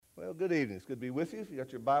good evening. It's good to be with you. If you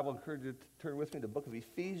got your Bible, I encourage you to turn with me to the book of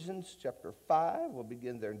Ephesians, chapter 5. We'll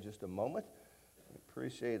begin there in just a moment. I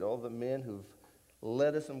appreciate all the men who've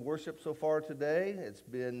led us in worship so far today. It's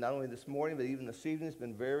been, not only this morning, but even this evening, it's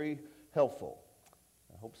been very helpful.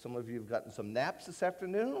 I hope some of you have gotten some naps this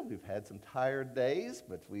afternoon. We've had some tired days,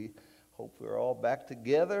 but we hope we're all back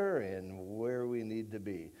together and where we need to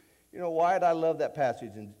be. You know, Wyatt, I love that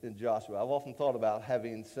passage in Joshua. I've often thought about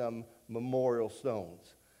having some memorial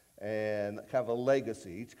stones and kind of a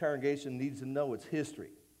legacy. Each congregation needs to know its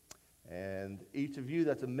history. And each of you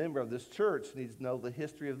that's a member of this church needs to know the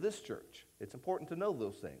history of this church. It's important to know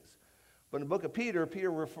those things. But in the book of Peter,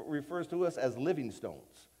 refers to us as living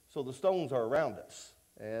stones. So the stones are around us,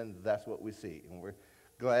 and that's what we see. And we're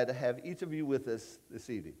glad to have each of you with us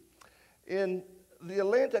this evening. In the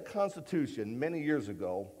Atlanta Constitution, many years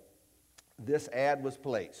ago, this ad was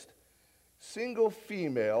placed. Single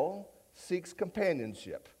female seeks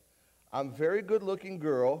companionship. I'm a very good-looking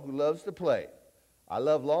girl who loves to play. I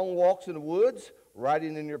love long walks in the woods,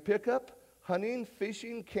 riding in your pickup, hunting,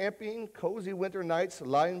 fishing, camping, cozy winter nights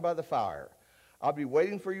lying by the fire. I'll be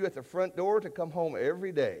waiting for you at the front door to come home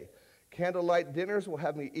every day. Candlelight dinners will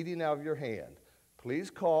have me eating out of your hand.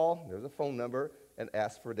 Please call, there's a phone number, and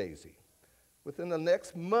ask for Daisy. Within the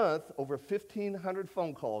next month, over 1,500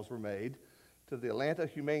 phone calls were made to the Atlanta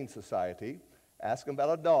Humane Society asking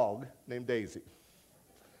about a dog named Daisy.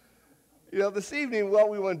 You know, this evening what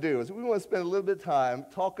we want to do is we want to spend a little bit of time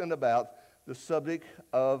talking about the subject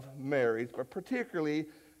of marriage, but particularly,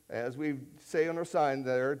 as we say on our sign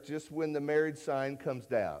there, just when the marriage sign comes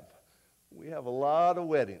down. We have a lot of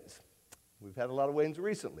weddings. We've had a lot of weddings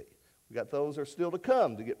recently. We got those who are still to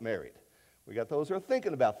come to get married. We got those who are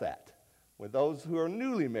thinking about that. With those who are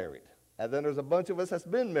newly married. And then there's a bunch of us that's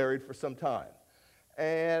been married for some time.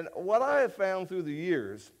 And what I have found through the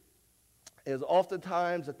years is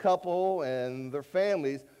oftentimes a couple and their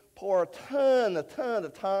families pour a ton of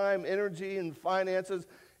time, energy, and finances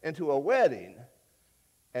into a wedding,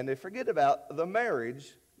 and they forget about the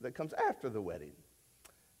marriage that comes after the wedding.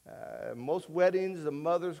 Most weddings, the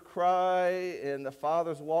mothers cry, and the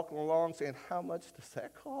fathers walking along saying, "How much does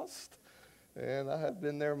that cost?" And I have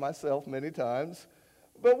been there myself many times.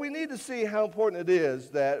 But we need to see how important it is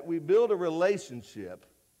that we build a relationship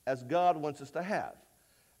as God wants us to have.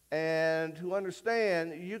 And to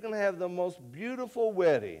understand, you can have the most beautiful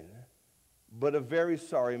wedding, but a very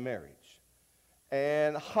sorry marriage.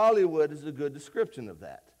 And Hollywood is a good description of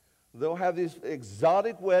that. They'll have these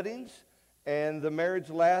exotic weddings, and the marriage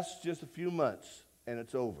lasts just a few months, and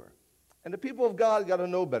it's over. And the people of God got to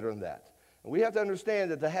know better than that. And we have to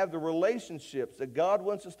understand that to have the relationships that God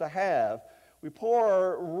wants us to have, we pour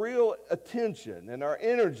our real attention and our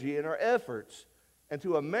energy and our efforts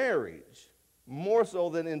into a marriage more so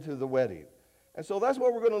than into the wedding. And so that's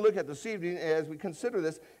what we're going to look at this evening as we consider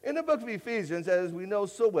this. In the book of Ephesians, as we know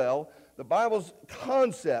so well, the Bible's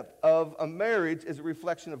concept of a marriage is a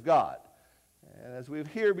reflection of God. And as we've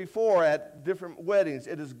heard before at different weddings,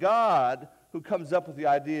 it is God who comes up with the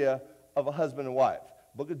idea of a husband and wife.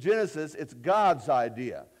 Book of Genesis, it's God's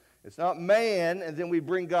idea. It's not man, and then we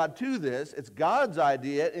bring God to this. It's God's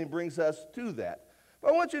idea, and he brings us to that. But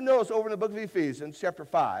I want you to notice over in the book of Ephesians, chapter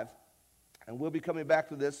 5, and we'll be coming back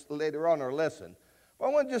to this later on in our lesson. But I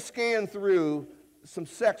want to just scan through some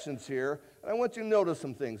sections here, and I want you to notice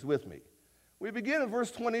some things with me. We begin in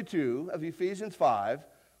verse 22 of Ephesians 5,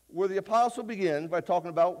 where the apostle begins by talking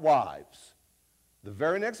about wives. The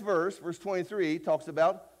very next verse, verse 23, talks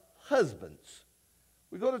about husbands.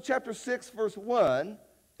 We go to chapter 6, verse 1,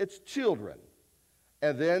 it's children.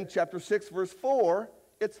 And then chapter 6, verse 4,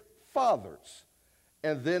 it's fathers.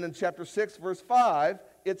 And then in chapter 6, verse 5,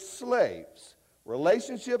 it's slaves.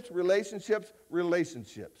 Relationships, relationships,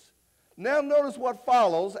 relationships. Now notice what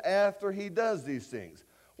follows after he does these things.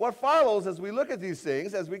 What follows as we look at these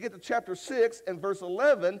things, as we get to chapter 6 and verse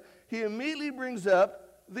 11, he immediately brings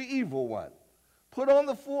up the evil one. Put on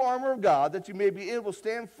the full armor of God that you may be able to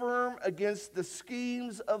stand firm against the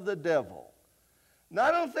schemes of the devil. Now,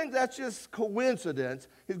 I don't think that's just coincidence.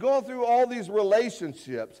 He's going through all these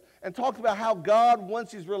relationships and talks about how God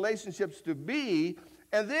wants these relationships to be,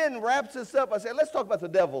 and then wraps this up by saying, let's talk about the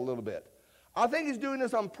devil a little bit. I think he's doing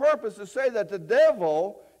this on purpose to say that the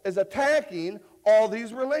devil is attacking all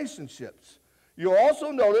these relationships. You'll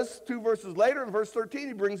also notice 2 verses later in verse 13,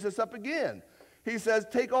 he brings this up again. He says,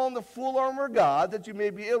 take on the full armor of God that you may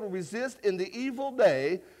be able to resist in the evil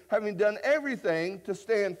day, having done everything to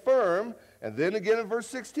stand firm. And then again in verse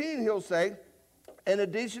 16, he'll say, in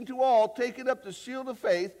addition to all, taking up the shield of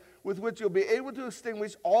faith with which you'll be able to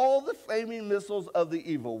extinguish all the flaming missiles of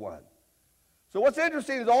the evil one. So what's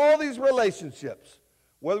interesting is all these relationships.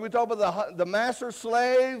 Whether we talk about the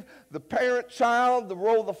master-slave, the parent-child, the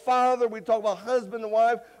role of the father, we talk about husband and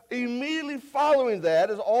wife, immediately following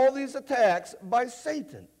that is all these attacks by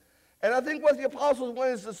Satan. And I think what the apostles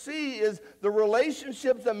want us to see is the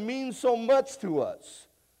relationships that mean so much to us,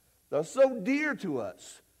 that are so dear to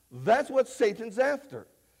us. That's what Satan's after.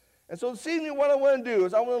 And so this evening what I want to do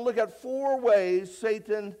is I want to look at 4 ways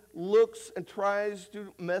Satan looks and tries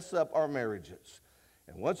to mess up our marriages.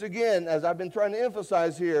 And once again, as I've been trying to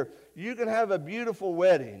emphasize here, you can have a beautiful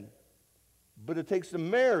wedding, but it takes the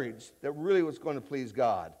marriage that really was going to please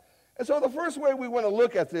God. And so the first way we want to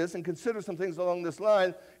look at this and consider some things along this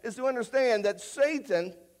line is to understand that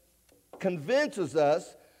Satan convinces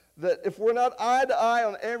us that if we're not eye to eye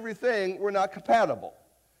on everything, we're not compatible.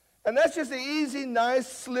 And that's just an easy,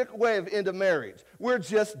 nice, slick way of end of marriage. We're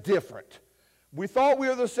just different. We thought we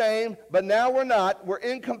were the same, but now we're not. We're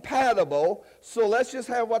incompatible. So let's just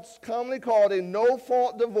have what's commonly called a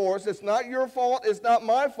no-fault divorce. It's not your fault. It's not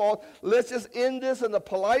my fault. Let's just end this in a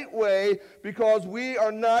polite way because we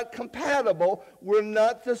are not compatible. We're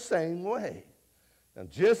not the same way. Now,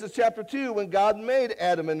 Genesis chapter 2, when God made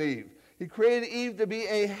Adam and Eve, he created Eve to be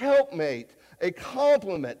a helpmate, a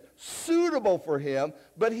complement, suitable for him,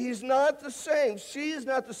 but he's not the same. She is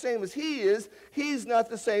not the same as he is. He's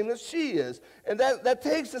not the same as she is. And that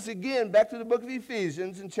takes us again back to the book of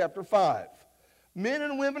Ephesians in chapter 5. Men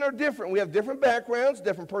and women are different. We have different backgrounds,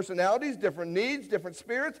 different personalities, different needs, different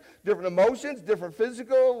spirits, different emotions, different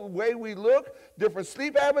physical way we look, different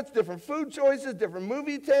sleep habits, different food choices, different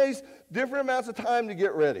movie tastes, different amounts of time to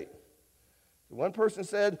get ready. One person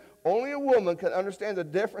said, only a woman can understand the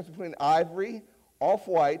difference between ivory,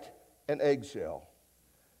 off-white, and eggshell.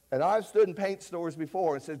 And I've stood in paint stores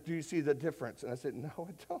before and said, do you see the difference? And I said, no,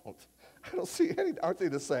 I don't. I don't see any. Aren't they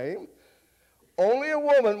the same? Only a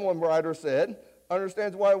woman, one writer said,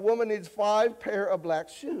 understands why a woman needs 5 pair of black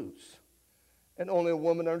shoes. And only a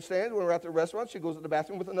woman understands when we're at the restaurant, she goes to the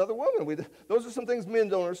bathroom with another woman. Those are some things men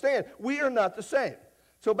don't understand. We are not the same.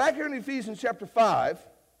 So back here in Ephesians chapter 5,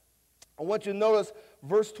 I want you to notice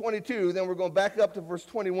verse 22, then we're going back up to verse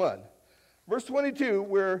 21. Verse 22,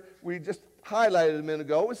 where we just highlighted a minute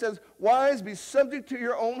ago, it says, wives, be subject to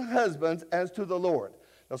your own husbands as to the Lord.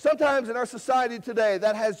 Now, sometimes in our society today,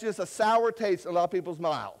 that has just a sour taste in a lot of people's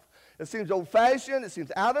mouth. It seems old-fashioned, it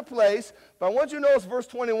seems out of place, but I want you to notice verse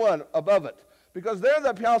 21 above it, because there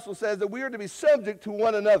the apostle says that we are to be subject to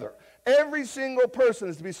one another. Every single person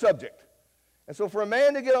is to be subject. And so for a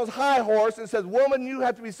man to get on his high horse and says, woman, you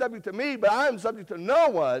have to be subject to me, but I'm subject to no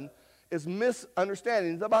one, is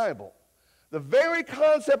misunderstanding the Bible. The very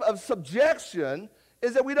concept of subjection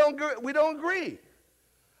is that we don't agree.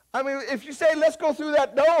 I mean, if you say, let's go through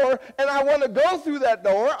that door, and I want to go through that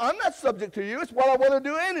door, I'm not subject to you. It's what I want to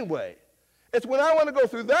do anyway. It's when I want to go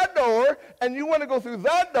through that door, and you want to go through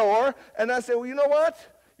that door, and I say, well, you know what?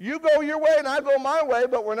 You go your way, and I go my way,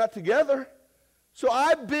 but we're not together. So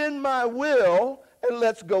I bend my will, and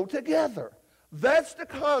let's go together. That's the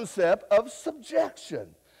concept of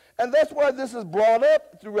subjection. And that's why this is brought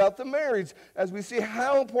up throughout the marriage, as we see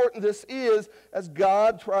how important this is as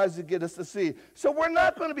God tries to get us to see. So we're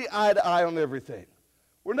not going to be eye to eye on everything.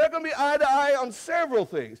 We're not going to be eye to eye on several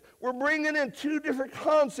things. We're bringing in 2 different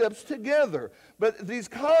concepts together. But these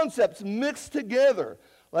concepts mixed together,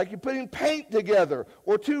 like you're putting paint together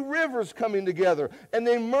or 2 rivers coming together, and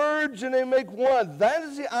they merge and they make one. That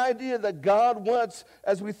is the idea that God wants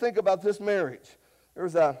as we think about this marriage.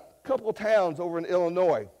 There's a couple towns over in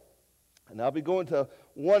Illinois, and I'll be going to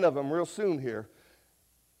one of them real soon here.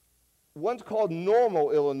 One's called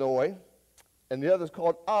Normal, Illinois, and the other's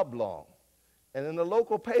called Oblong. And in the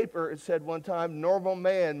local paper, it said one time, normal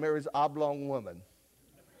man marries oblong woman.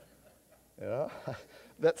 Yeah.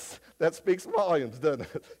 That speaks volumes, doesn't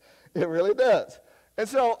it? It really does. And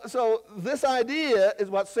so this idea is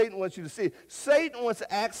what Satan wants you to see. Satan wants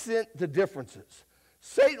to accent the differences.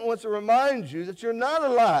 Satan wants to remind you that you're not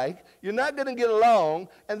alike, you're not going to get along,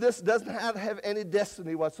 and this doesn't have any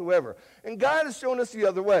destiny whatsoever. And God has shown us the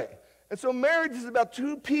other way. And so marriage is about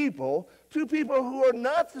 2 people who are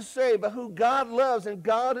not the same, but who God loves and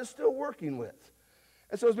God is still working with.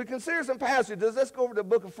 And so as we consider some passages, let's go over to the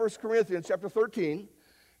book of 1 Corinthians chapter 13.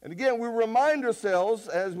 And again, we remind ourselves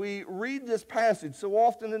as we read this passage so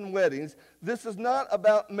often in weddings, this is not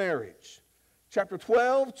about marriage. Chapter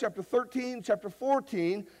 12, chapter 13, chapter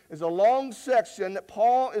 14 is a long section that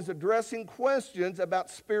Paul is addressing questions about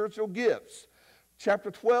spiritual gifts.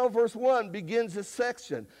 Chapter 12, verse 1 begins this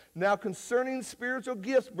section. Now concerning spiritual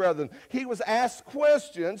gifts, brethren, he was asked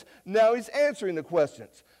questions, now he's answering the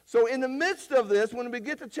questions. So in the midst of this, when we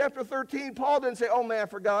get to chapter 13, Paul didn't say, oh man, I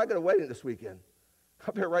forgot, I got a wedding this weekend.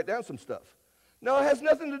 I better write down some stuff. No, it has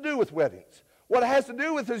nothing to do with weddings. What it has to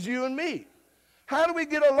do with is you and me. How do we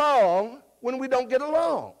get along when we don't get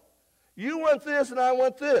along? You want this and I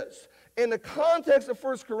want this. In the context of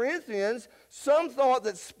 1 Corinthians, some thought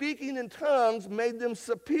that speaking in tongues made them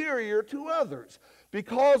superior to others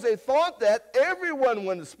because they thought that everyone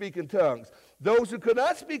wanted to speak in tongues. Those who could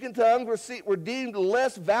not speak in tongues were deemed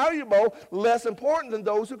less valuable, less important than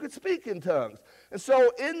those who could speak in tongues. And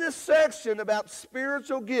so in this section about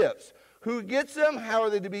spiritual gifts, who gets them, how are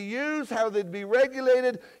they to be used, how are they to be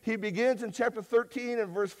regulated, he begins in chapter 13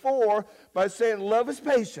 and verse 4 by saying, love is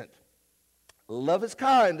patient. Love is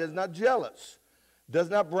kind, is not jealous, does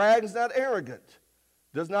not brag, is not arrogant,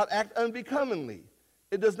 does not act unbecomingly,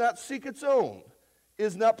 it does not seek its own,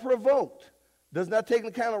 is not provoked, does not take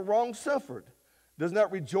account of wrong suffered, does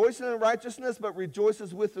not rejoice in unrighteousness, but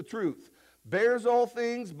rejoices with the truth, bears all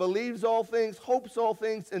things, believes all things, hopes all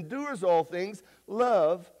things, endures all things.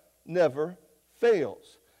 Love never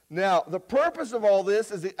fails. Now, the purpose of all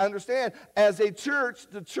this is to understand, as a church,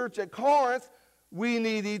 the church at Corinth, we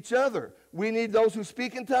need each other. We need those who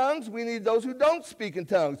speak in tongues. We need those who don't speak in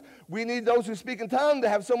tongues. We need those who speak in tongues to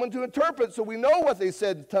have someone to interpret so we know what they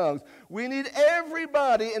said in tongues. We need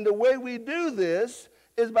everybody, and the way we do this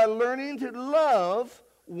is by learning to love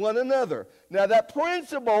one another. Now, that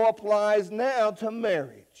principle applies now to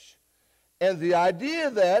marriage. And the idea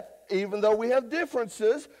that even though we have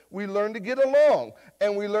differences, we learn to get along,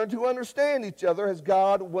 and we learn to understand each other as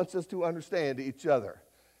God wants us to understand each other.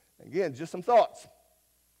 Again, just some thoughts.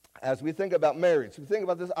 As we think about marriage, we think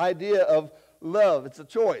about this idea of love. It's a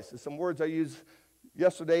choice. It's some words I used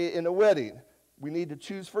yesterday in a wedding. We need to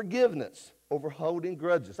choose forgiveness over holding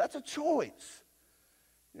grudges. That's a choice.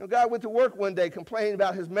 You know, a guy went to work one day complaining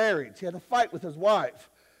about his marriage. He had a fight with his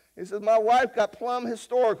wife. He says, my wife got plumb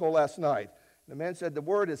historical last night. The man said, the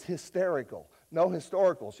word is hysterical. No,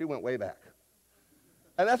 historical. She went way back.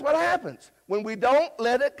 And that's what happens when we don't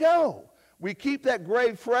let it go. We keep that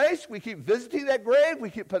grave fresh. We keep visiting that grave. We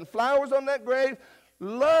keep putting flowers on that grave.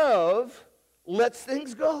 Love lets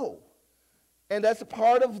things go. And that's a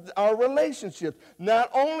part of our relationship. Not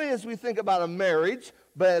only as we think about a marriage,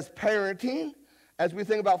 but as parenting, as we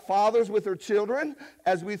think about fathers with their children,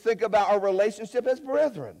 as we think about our relationship as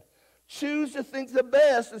brethren. Choose to think the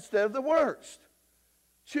best instead of the worst.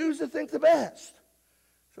 Choose to think the best.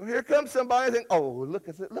 So here comes somebody and think, oh, look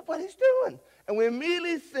what he's doing. And we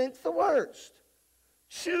immediately think the worst.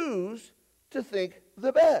 Choose to think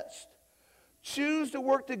the best. Choose to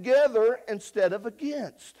work together instead of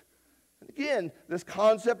against. And again, this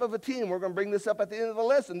concept of a team, we're going to bring this up at the end of the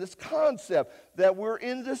lesson, this concept that we're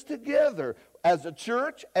in this together as a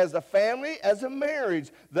church, as a family, as a marriage,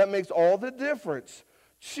 that makes all the difference.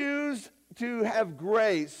 Choose to have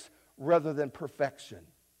grace rather than perfection.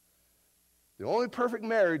 The only perfect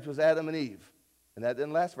marriage was Adam and Eve, and that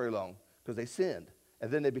didn't last very long because they sinned,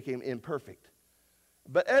 and then they became imperfect.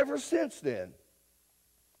 But ever since then,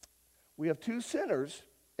 we have two sinners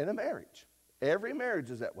in a marriage. Every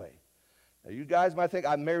marriage is that way. Now, you guys might think,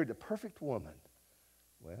 I married the perfect woman.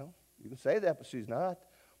 Well, you can say that, but she's not.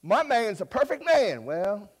 My man's a perfect man.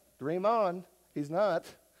 Well, dream on. He's not.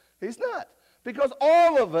 He's not. Because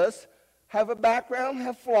all of us have a background,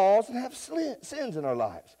 have flaws, and have sins in our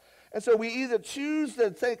lives. And so we either choose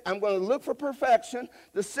to think, I'm going to look for perfection.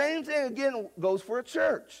 The same thing, again, goes for a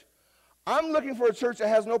church. I'm looking for a church that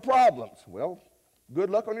has no problems. Well, good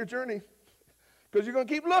luck on your journey, because you're going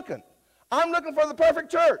to keep looking. I'm looking for the perfect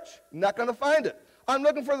church. Not going to find it. I'm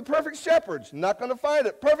looking for the perfect shepherds. Not going to find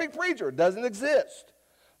it. Perfect preacher. Doesn't exist.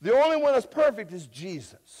 The only one that's perfect is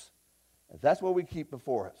Jesus. And that's what we keep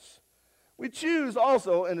before us. We choose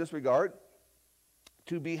also, in this regard,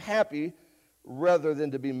 to be happy rather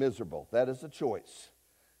than to be miserable. That is a choice.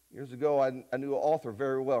 Years ago, I knew an author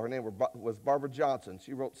very well. Her name was Barbara Johnson.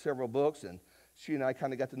 She wrote several books, and she and I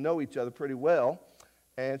kind of got to know each other pretty well.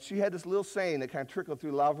 And she had this little saying that kind of trickled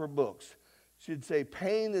through a lot of her books. She'd say,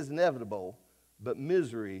 pain is inevitable, but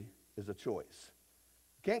misery is a choice.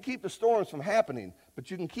 You can't keep the storms from happening,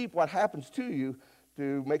 but you can keep what happens to you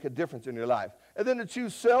to make a difference in your life. And then to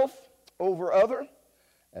choose self over other,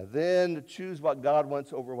 and then to choose what God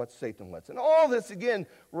wants over what Satan wants. And all this, again,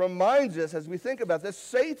 reminds us, as we think about this,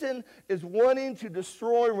 Satan is wanting to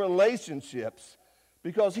destroy relationships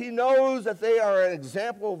because he knows that they are an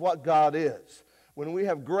example of what God is. When we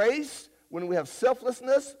have grace, when we have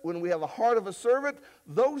selflessness, when we have a heart of a servant,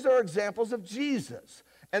 those are examples of Jesus.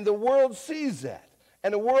 And the world sees that.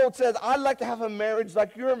 And the world says, I'd like to have a marriage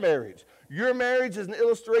like your marriage. Your marriage is an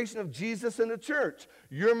illustration of Jesus in the church.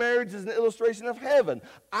 Your marriage is an illustration of heaven.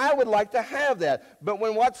 I would like to have that. But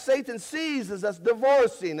when what Satan sees is us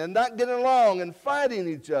divorcing and not getting along and fighting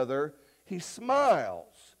each other, he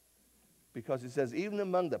smiles because he says, even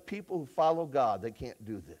among the people who follow God, they can't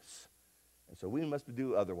do this. And so we must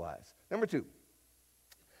do otherwise. Number 2,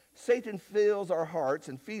 Satan fills our hearts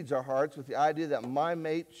and feeds our hearts with the idea that my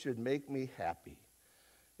mate should make me happy.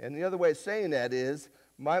 And the other way of saying that is,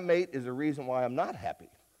 my mate is a reason why I'm not happy.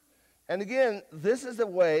 And again, this is the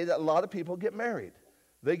way that a lot of people get married.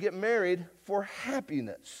 They get married for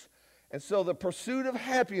happiness. And so the pursuit of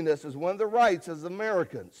happiness is one of the rights as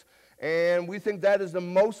Americans. And we think that is the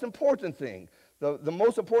most important thing. The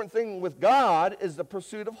most important thing with God is the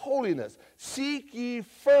pursuit of holiness. Seek ye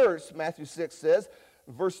first, Matthew 6 says,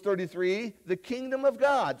 verse 33, the kingdom of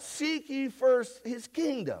God. Seek ye first his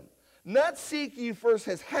kingdom. Not seek ye first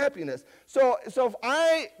his happiness. So if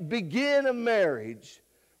I begin a marriage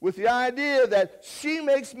with the idea that she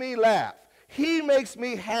makes me laugh, he makes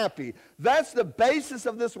me happy, that's the basis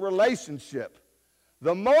of this relationship.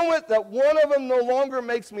 The moment that one of them no longer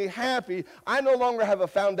makes me happy, I no longer have a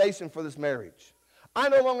foundation for this marriage. I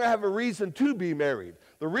no longer have a reason to be married.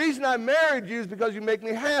 The reason I married you is because you make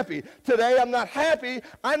me happy. Today I'm not happy.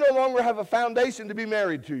 I no longer have a foundation to be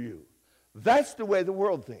married to you. That's the way the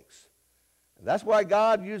world thinks. And that's why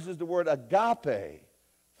God uses the word agape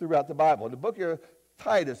throughout the Bible. In the book of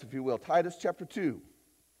Titus, if you will, Titus chapter 2.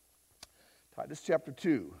 Titus chapter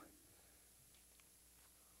 2.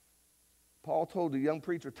 Paul told the young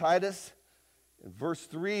preacher Titus in verse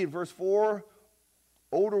 3 and verse 4,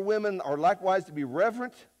 older women are likewise to be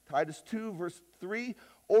reverent. Titus 2 verse 3,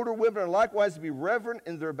 older women are likewise to be reverent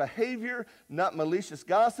in their behavior, not malicious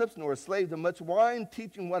gossips, nor a slave to much wine,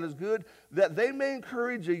 teaching what is good, that they may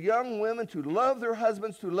encourage the young women to love their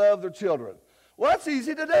husbands, to love their children. Well, that's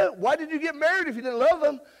easy to do. Why did you get married if you didn't love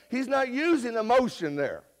them? He's not using emotion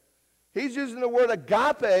there. He's using the word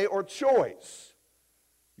agape or choice.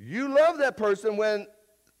 You love that person when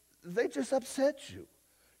they just upset you.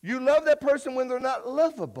 You love that person when they're not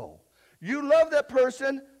lovable. You love that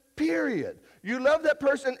person, period. You love that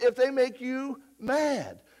person if they make you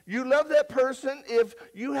mad. You love that person if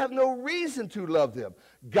you have no reason to love them.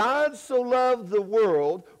 God so loved the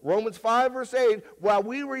world, Romans 5 verse 8, while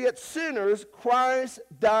we were yet sinners, Christ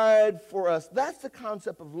died for us. That's the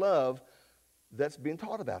concept of love that's being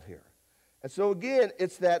taught about here. And so again,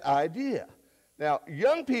 it's that idea. Now,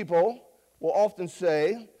 young people will often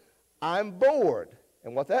say, I'm bored.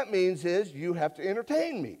 And what that means is you have to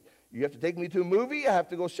entertain me. You have to take me to a movie. I have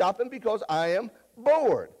to go shopping because I am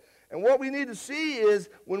bored. And what we need to see is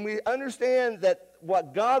when we understand that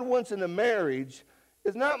what God wants in a marriage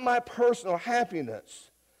is not my personal happiness,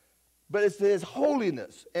 but it's his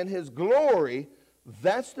holiness and his glory.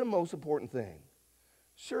 That's the most important thing.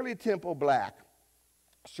 Shirley Temple Black.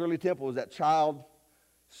 Shirley Temple was that child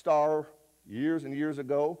star years and years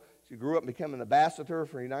ago. She grew up and became an ambassador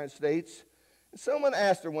for the United States. And someone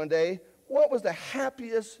asked her one day, what was the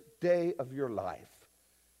happiest day of your life?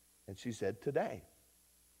 And she said, today.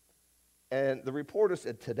 And the reporter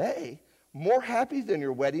said, today? More happy than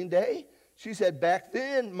your wedding day? She said, back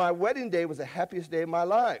then, my wedding day was the happiest day of my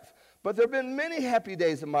life. But there have been many happy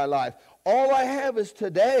days in my life. All I have is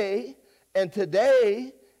today, and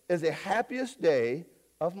today is the happiest day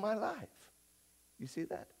of my life. You see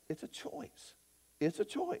that? It's a choice. It's a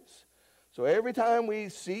choice. So every time we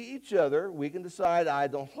see each other, we can decide, I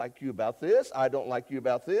don't like you about this, I don't like you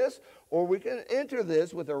about this, or we can enter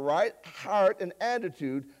this with the right heart and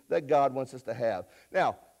attitude that God wants us to have.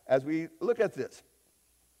 Now, as we look at this,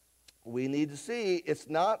 we need to see it's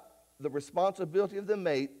not the responsibility of the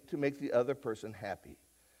mate to make the other person happy.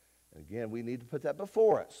 And again, we need to put that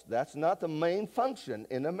before us. That's not the main function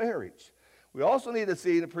in a marriage. We also need to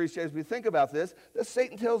see and appreciate as we think about this, that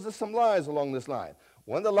Satan tells us some lies along this line.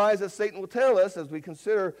 One of the lies that Satan will tell us as we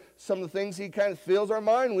consider some of the things he kind of fills our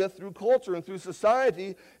mind with through culture and through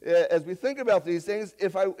society, as we think about these things,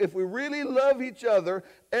 if we really love each other,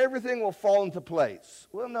 everything will fall into place.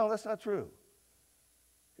 Well, no, that's not true.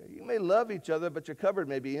 Okay, you may love each other, but your cupboard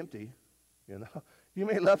may be empty. You know, you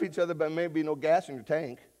may love each other, but there may be no gas in your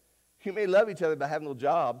tank. You may love each other, but have no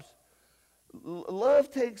jobs.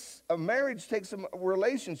 Marriage takes some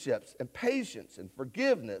relationships and patience and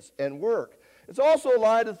forgiveness and work. It's also a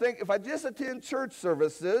lie to think if I just attend church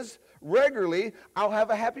services regularly, I'll have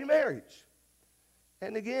a happy marriage.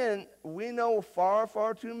 And again, we know far,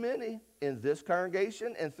 far too many in this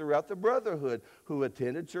congregation and throughout the brotherhood who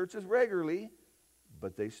attended churches regularly,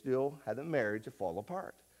 but they still had a marriage that fall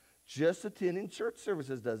apart. Just attending church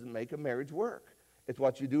services doesn't make a marriage work. It's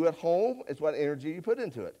what you do at home. It's what energy you put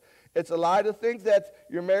into it. It's a lie to think that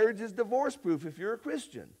your marriage is divorce-proof if you're a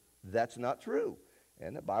Christian. That's not true.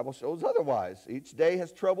 And the Bible shows otherwise. Each day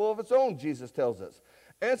has trouble of its own, Jesus tells us.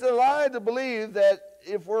 And it's a lie to believe that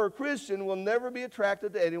if we're a Christian, we'll never be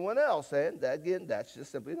attracted to anyone else. And that, again, that's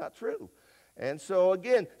just simply not true. And so,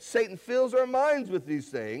 again, Satan fills our minds with these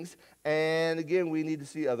things. And, again, we need to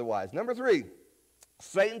see otherwise. Number 3,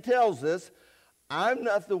 Satan tells us, I'm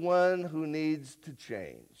not the one who needs to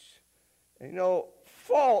change. And,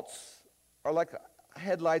 faults are like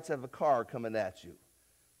headlights of a car coming at you.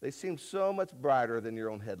 They seem so much brighter than your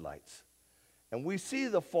own headlights. And we see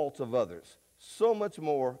the faults of others so much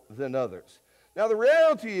more than others. Now, the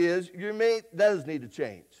reality is your mate does need to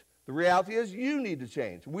change. The reality is you need to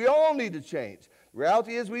change. We all need to change. The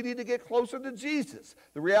reality is we need to get closer to Jesus.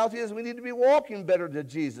 The reality is we need to be walking better to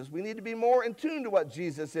Jesus. We need to be more in tune to what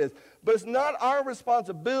Jesus is. But it's not our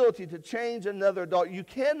responsibility to change another adult. You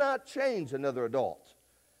cannot change another adult.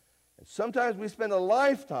 And sometimes we spend a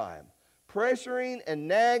lifetime pressuring and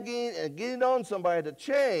nagging and getting on somebody to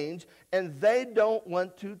change, and they don't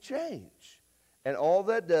want to change. And all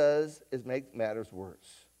that does is make matters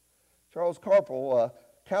worse. Charles Carpel, a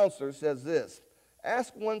counselor, says this: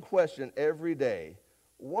 ask one question every day.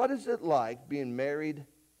 What is it like being married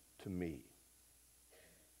to me?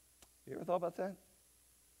 You ever thought about that?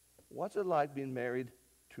 What's it like being married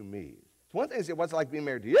to me? It's one thing to say, what's it like being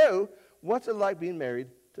married to you? What's it like being married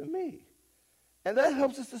to me? And that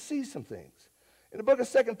helps us to see some things. In the book of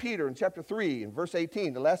 2 Peter, in chapter 3, in verse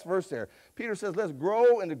 18, the last verse there, Peter says, let's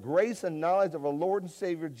grow in the grace and knowledge of our Lord and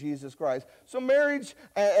Savior, Jesus Christ. So marriage,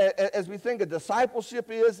 as we think of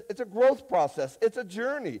discipleship is, it's a growth process. It's a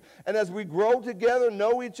journey. And as we grow together,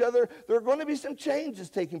 know each other, there are going to be some changes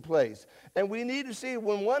taking place. And we need to see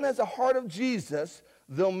when one has a heart of Jesus,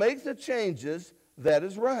 they'll make the changes that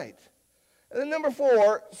is right. And then number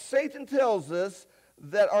 4, Satan tells us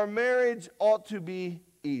that our marriage ought to be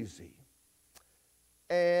easy.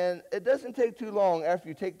 And it doesn't take too long after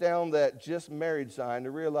you take down that just married sign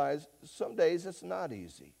to realize some days it's not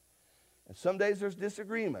easy. And some days there's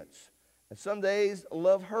disagreements. And some days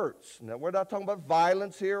love hurts. Now, we're not talking about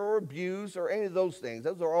violence here or abuse or any of those things.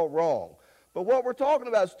 Those are all wrong. But what we're talking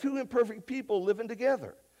about is two imperfect people living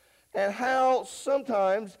together. And how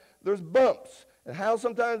sometimes there's bumps. And how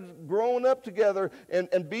sometimes growing up together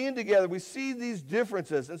and being together, we see these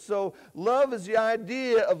differences. And so love is the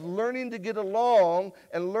idea of learning to get along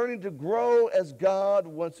and learning to grow as God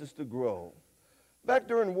wants us to grow. Back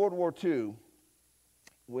during World War II,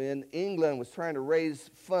 when England was trying to raise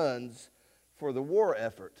funds for the war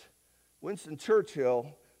effort, Winston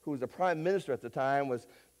Churchill, who was the prime minister at the time, was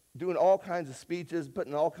doing all kinds of speeches,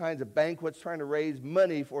 putting all kinds of banquets, trying to raise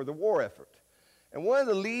money for the war effort. And one of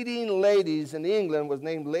the leading ladies in England was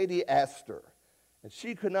named Lady Astor. And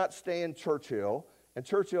she could not stand Churchill, and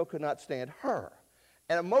Churchill could not stand her.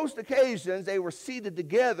 And on most occasions, they were seated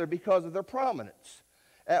together because of their prominence.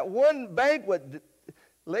 At one banquet,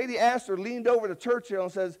 Lady Astor leaned over to Churchill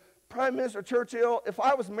and says, Prime Minister Churchill, if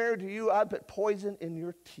I was married to you, I'd put poison in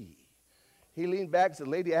your tea. He leaned back and said,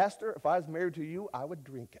 Lady Astor, if I was married to you, I would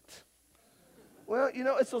drink it. Well,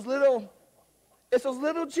 it's those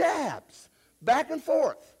little jabs. Back and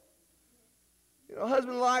forth.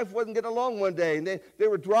 Husband and wife wasn't getting along one day, and they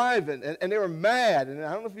were driving, and they were mad. And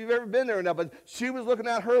I don't know if you've ever been there or not, but she was looking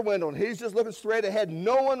out her window, and he's just looking straight ahead.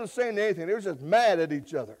 No one was saying anything. They were just mad at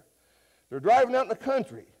each other. They're driving out in the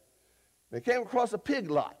country. They came across a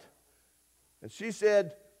pig lot. And she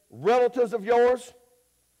said, relatives of yours?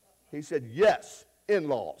 He said, yes,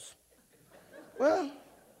 in-laws. Well,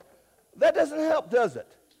 that doesn't help, does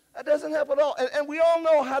it? That doesn't help at all. And we all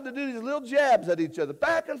know how to do these little jabs at each other,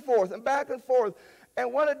 back and forth and back and forth.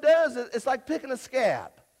 And what it does is it's like picking a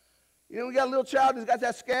scab. We got a little child who's got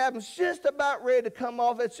that scab, and it's just about ready to come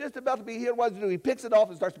off. It's just about to be healed. What does he do? He picks it off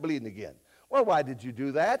and starts bleeding again. Well, why did you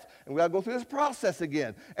do that? And we got to go through this process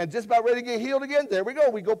again. And just about ready to get healed again, there we go.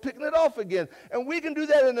 We go picking it off again. And we can do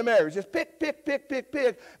that in the marriage. Just pick,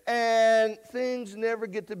 and things never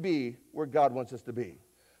get to be where God wants us to be.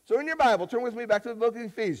 So in your Bible, turn with me back to the book of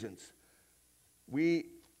Ephesians. We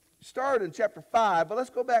started in chapter 5, but let's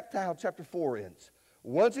go back to how chapter 4 ends.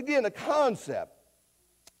 Once again, a concept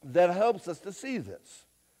that helps us to see this.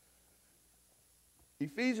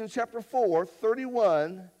 Ephesians chapter 4,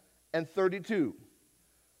 31 and 32.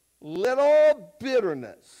 Let all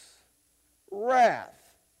bitterness,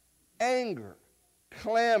 wrath, anger,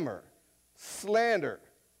 clamor, slander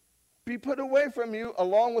be put away from you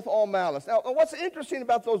along with all malice. Now, what's interesting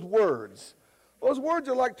about those words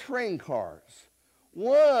are like train cars.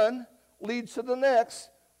 One leads to the next,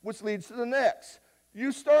 which leads to the next.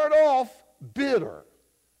 You start off bitter.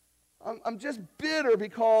 I'm just bitter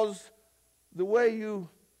because the way you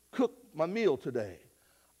cooked my meal today.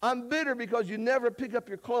 I'm bitter because you never pick up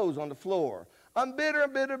your clothes on the floor. I'm bitter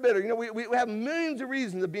and bitter and bitter. You know, we have millions of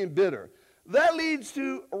reasons of being bitter. That leads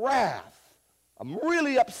to wrath. I'm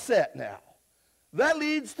really upset now. That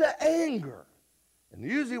leads to anger. And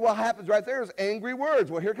usually what happens right there is angry words.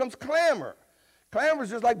 Well, here comes clamor. Clamor is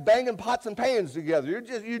just like banging pots and pans together.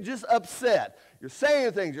 You're just upset. You're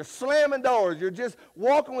saying things. You're slamming doors. You're just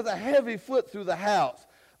walking with a heavy foot through the house.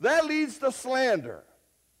 That leads to slander.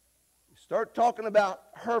 You start talking about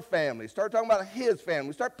her family. Start talking about his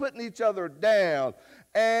family. Start putting each other down.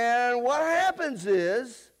 And what happens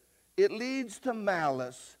is it leads to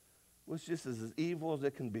malice, which just is as evil as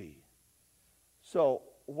it can be. So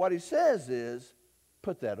what he says is,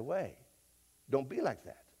 put that away. Don't be like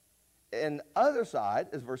that. And the other side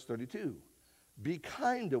is verse 32. Be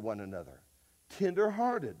kind to one another,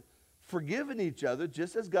 tender-hearted, forgiving each other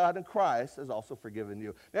just as God in Christ has also forgiven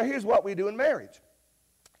you. Now here's what we do in marriage.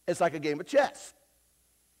 It's like a game of chess.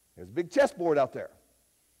 There's a big chessboard out there.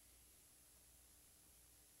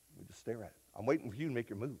 We just stare at it. I'm waiting for you to make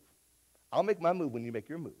your move. I'll make my move when you make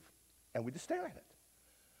your move. And we just stare at it.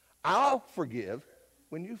 I'll forgive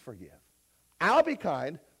when you forgive. I'll be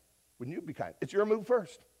kind when you be kind. It's your move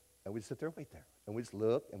first. And we just sit there and wait there. And we just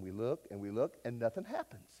look, and we look, and we look, and nothing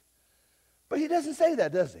happens. But he doesn't say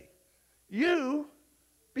that, does he? You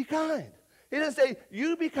be kind. He doesn't say,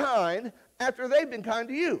 you be kind after they've been kind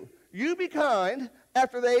to you. You be kind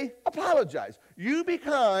after they apologize. You be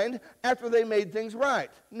kind after they made things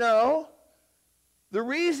right. No. The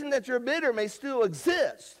reason that you're bitter may still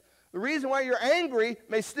exist. The reason why you're angry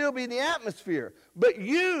may still be in the atmosphere. But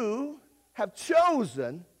you have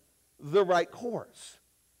chosen the right course.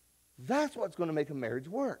 That's what's going to make a marriage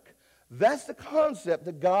work. That's the concept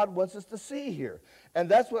that God wants us to see here. And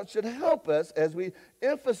that's what should help us as we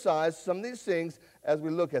emphasize some of these things as we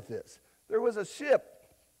look at this. There was a ship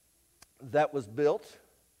that was built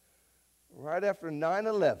right after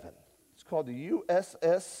 9/11. It's called the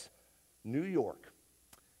USS New York.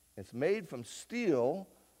 It's made from steel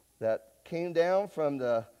that came down from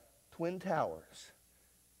the Twin Towers.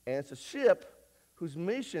 And it's a ship whose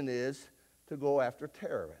mission is to go after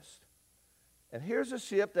terrorists. And here's a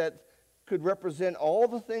ship that could represent all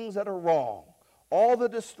the things that are wrong, all the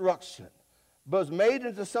destruction, but it's made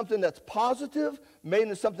into something that's positive, made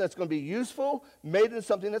into something that's going to be useful, made into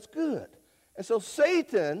something that's good. And so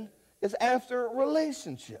Satan is after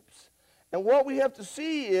relationships. And what we have to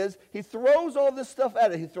see is he throws all this stuff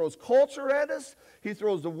at us. He throws culture at us. He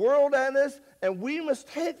throws the world at us. And we must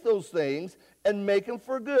take those things and make them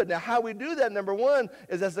for good. Now, how we do that, number one,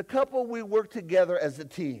 is as a couple, we work together as a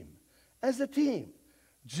team. As a team.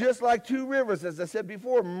 Just like two rivers, as I said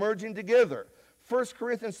before, merging together. 1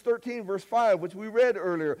 Corinthians 13, verse 5, which we read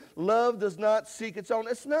earlier. Love does not seek its own.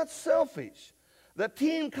 It's not selfish. The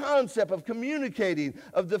team concept of communicating,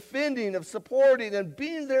 of defending, of supporting, and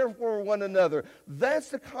being there for one another, that's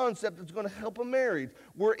the concept that's going to help a marriage.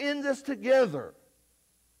 We're in this together.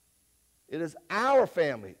 It is our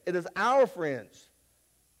family. It is our friends.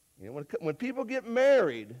 You know, when people get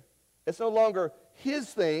married, it's no longer his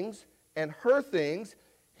things and her things,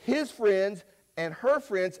 his friends and her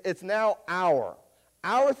friends. It's now our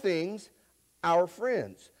things, our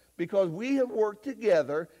friends, because we have worked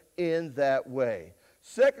together in that way.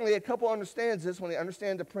 Secondly, a couple understands this when they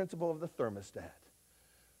understand the principle of the thermostat.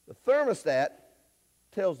 The thermostat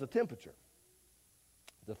tells the temperature.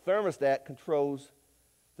 The thermostat controls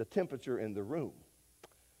the temperature in the room.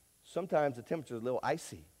 Sometimes the temperature is a little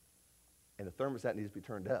icy, and the thermostat needs to be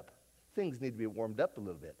turned up. Things need to be warmed up a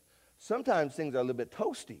little bit. Sometimes things are a little bit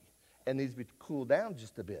toasty and needs to be cooled down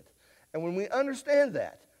just a bit. And when we understand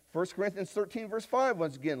that, 1 Corinthians 13, verse 5,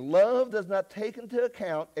 once again, love does not take into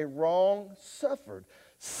account a wrong suffered,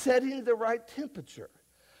 setting the right temperature.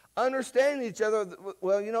 Understanding each other,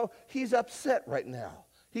 well, you know, he's upset right now.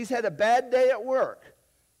 He's had a bad day at work,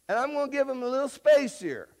 and I'm going to give him a little space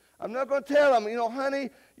here. I'm not going to tell him, you know, honey,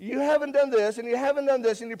 you haven't done this, and you haven't done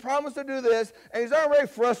this, and you promised to do this, and he's already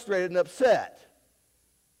frustrated and upset.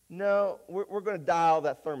 No, we're going to dial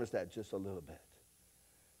that thermostat just a little bit.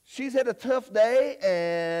 She's had a tough day,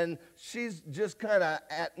 and she's just kind of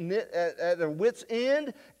at her wit's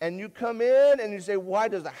end, and you come in, and you say, why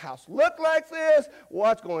does the house look like this?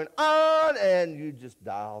 What's going on? And you just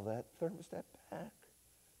dial that thermostat back,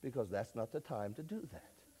 because that's not the time to do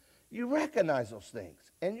that. You recognize those things,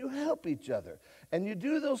 and you help each other. And you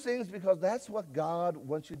do those things because that's what God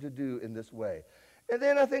wants you to do in this way. And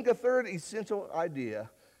then I think a third essential idea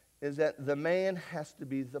is that the man has to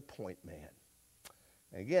be the point man.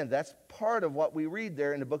 And again, that's part of what we read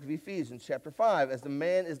there in the book of Ephesians chapter 5, as the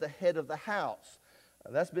man is the head of the house.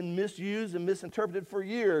 That's been misused and misinterpreted for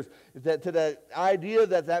years, to the idea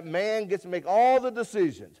that that man gets to make all the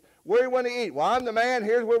decisions. Where do you want to eat? Well, I'm the man.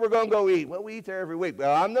 Here's where we're going to go eat. Well, we eat there every week.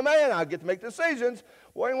 Well, I'm the man. I get to make decisions.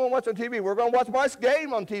 What do you want to watch on TV? We're going to watch my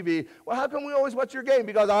game on TV. Well, how come we always watch your game?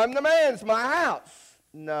 Because I'm the man. It's my house.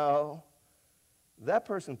 No. That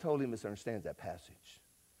person totally misunderstands that passage.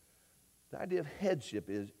 The idea of headship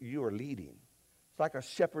is you are leading. It's like our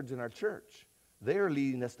shepherds in our church. They are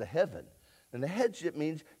leading us to heaven. And the headship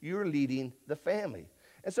means you're leading the family.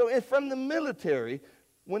 And so from the military,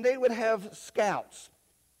 when they would have scouts,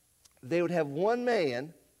 they would have one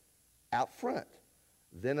man out front,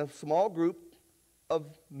 then a small group of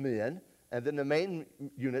men, and then the main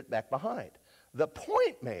unit back behind. The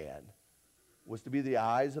point man was to be the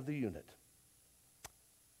eyes of the unit.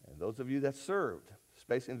 And those of you that served,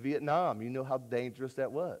 especially in Vietnam, you know how dangerous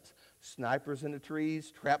that was. Snipers in the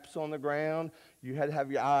trees, traps on the ground. You had to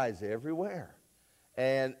have your eyes everywhere.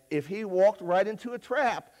 And if he walked right into a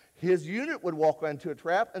trap, his unit would walk right into a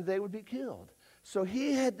trap and they would be killed. So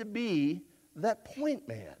he had to be that point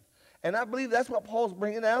man. And I believe that's what Paul's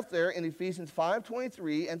bringing out there in Ephesians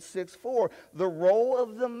 5:23 and 6:4, the role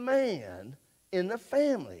of the man in the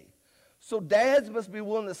family. So dads must be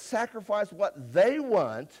willing to sacrifice what they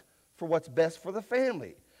want for what's best for the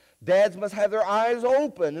family. Dads must have their eyes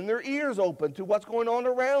open and their ears open to what's going on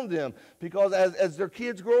around them, because as their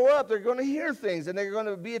kids grow up, they're going to hear things and they're going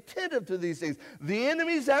to be attentive to these things. The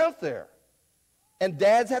enemy's out there, and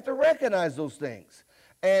dads have to recognize those things.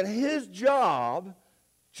 And his job,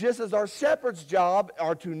 just as our shepherd's job,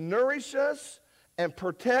 are to nourish us and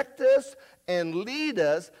protect us and lead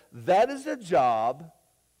us. That is the job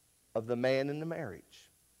of the man in the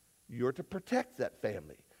marriage. You're to protect that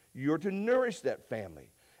family. You're to nourish that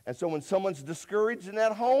family. And so when someone's discouraged in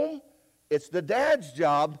that home, it's the dad's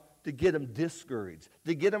job to get them discouraged,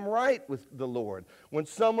 to get them right with the Lord. When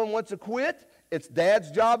someone wants to quit, it's dad's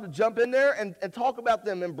job to jump in there and talk about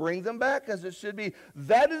them and bring them back as it should be.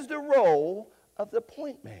 That is the role of the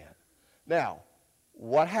point man. Now,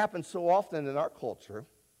 what happens so often in our culture,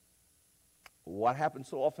 what happens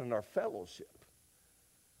so often in our fellowship,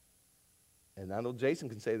 and I know Jason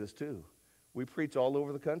can say this too, we preach all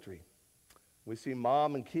over the country. We see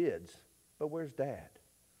mom and kids, but where's dad?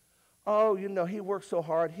 Oh, you know, he worked so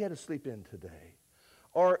hard, he had to sleep in today.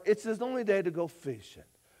 Or it's his only day to go fishing.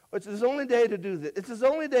 Or it's his only day to do this. It's his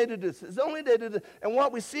only day to do this. It's his only day to do this. And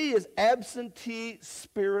what we see is absentee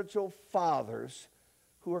spiritual fathers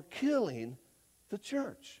who are killing the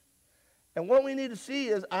church. And what we need to see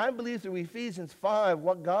is, I believe through Ephesians 5,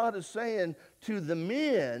 what God is saying to the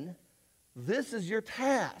men, this is your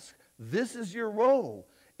task. This is your role.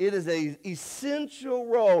 It is an essential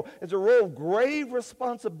role. It's a role of grave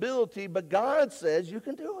responsibility, but God says you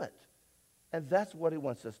can do it. And that's what he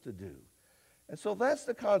wants us to do. And so that's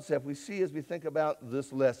the concept we see as we think about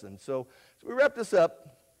this lesson. So as we wrap this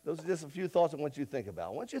up, those are just a few thoughts I want you to think about.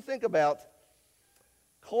 I want you to think about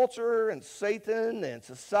culture and Satan and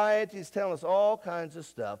society is telling us all kinds of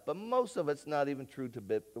stuff, but most of it's not even true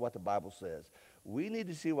to what the Bible says. We need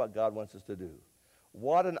to see what God wants us to do.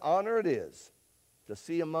 What an honor it is to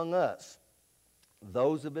see among us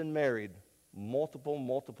those who have been married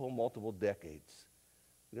multiple decades.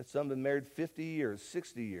 We've got some been married 50 years,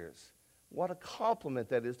 60 years. What a compliment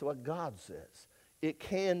that is to what God says. It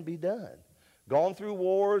can be done. Gone through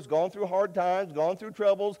wars, gone through hard times, gone through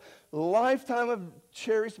troubles, a lifetime of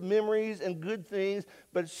cherished memories and good things,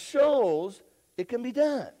 but it shows it can be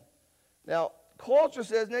done. Now, culture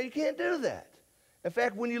says, no, you can't do that. In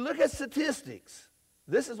fact, when you look at statistics,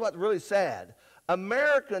 this is what's really sad.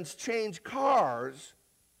 Americans change cars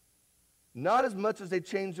not as much as they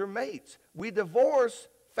change their mates. We divorce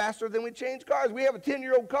faster than we change cars. We have a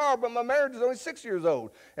 10-year-old car, but my marriage is only 6 years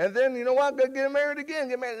old. And then, you know what, I'm going to get married again.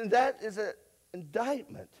 Get married. And that is an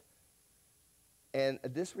indictment and a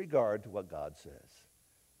disregard to what God says.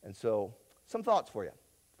 And so, some thoughts for you.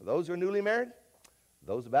 For those who are newly married,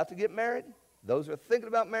 those about to get married, those who are thinking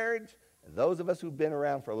about marriage, and those of us who've been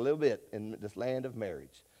around for a little bit in this land of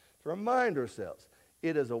marriage, to remind ourselves,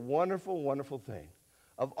 it is a wonderful, wonderful thing.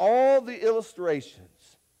 Of all the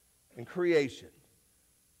illustrations in creation,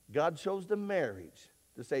 God chose the marriage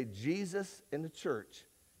to say Jesus in the church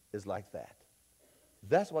is like that.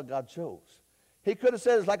 That's what God chose. He could have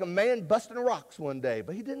said it's like a man busting rocks one day,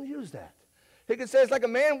 but he didn't use that. He could say it's like a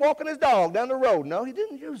man walking his dog down the road. No, he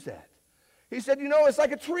didn't use that. He said, you know, it's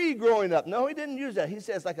like a tree growing up. No, he didn't use that. He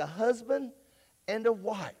said it's like a husband and a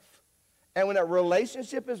wife. And when that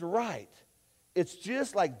relationship is right, it's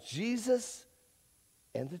just like Jesus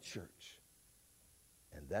and the church.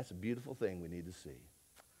 And that's a beautiful thing we need to see.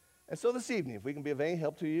 And so this evening, if we can be of any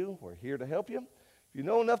help to you, we're here to help you. If you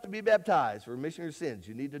know enough to be baptized for remission of your sins,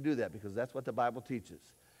 you need to do that because that's what the Bible teaches.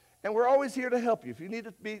 And we're always here to help you. If you need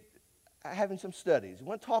to be having some studies. We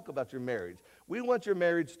want to talk about your marriage. We want your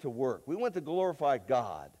marriage to work. We want to glorify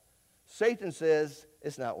God. Satan says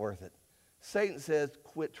it's not worth it. Satan says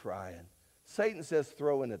quit trying. Satan says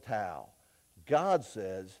throw in the towel. God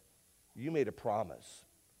says you made a promise.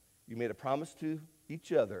 You made a promise to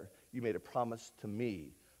each other. You made a promise to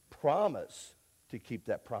me. Promise to keep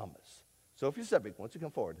that promise. So if you're subject, why don't you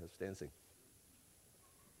come forward? Let's stand and sing.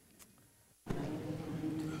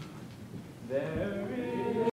 There